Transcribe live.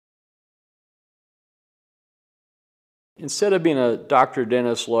Instead of being a doctor,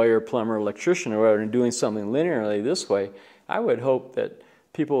 dentist, lawyer, plumber, electrician, or whatever, and doing something linearly this way, I would hope that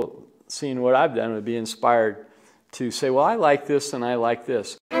people seeing what I've done would be inspired to say, well, I like this and I like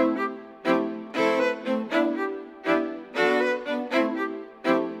this.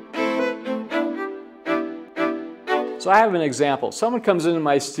 So I have an example. Someone comes into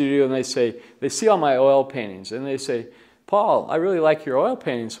my studio and they see all my oil paintings and they say, Paul, I really like your oil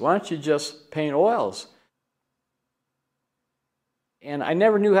paintings. Why don't you just paint oils? And I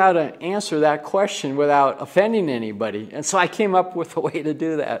never knew how to answer that question without offending anybody. And so I came up with a way to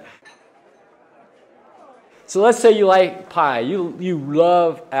do that. So let's say you like pie. You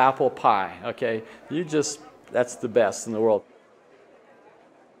love apple pie, okay? That's the best in the world.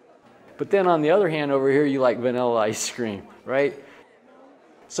 But then on the other hand, over here, you like vanilla ice cream, right?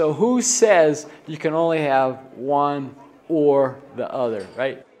 So who says you can only have one or the other,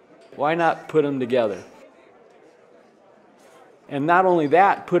 right? Why not put them together? And not only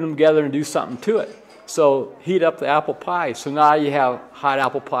that, put them together and do something to it. So heat up the apple pie. So now you have hot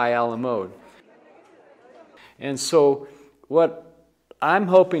apple pie a la mode. And so what I'm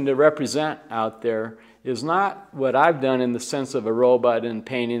hoping to represent out there is not what I've done in the sense of a robot in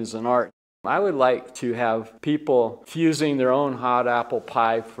paintings and art. I would like to have people fusing their own hot apple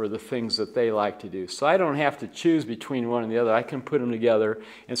pie for the things that they like to do. So I don't have to choose between one and the other. I can put them together.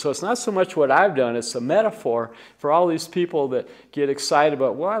 And so it's not so much what I've done, it's a metaphor for all these people that get excited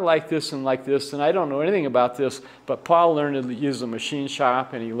about, well, I like this, and I don't know anything about this, but Paul learned to use a machine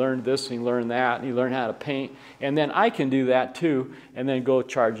shop, and he learned this, and he learned that, and he learned how to paint, and then I can do that too, and then go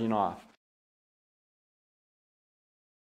charging off.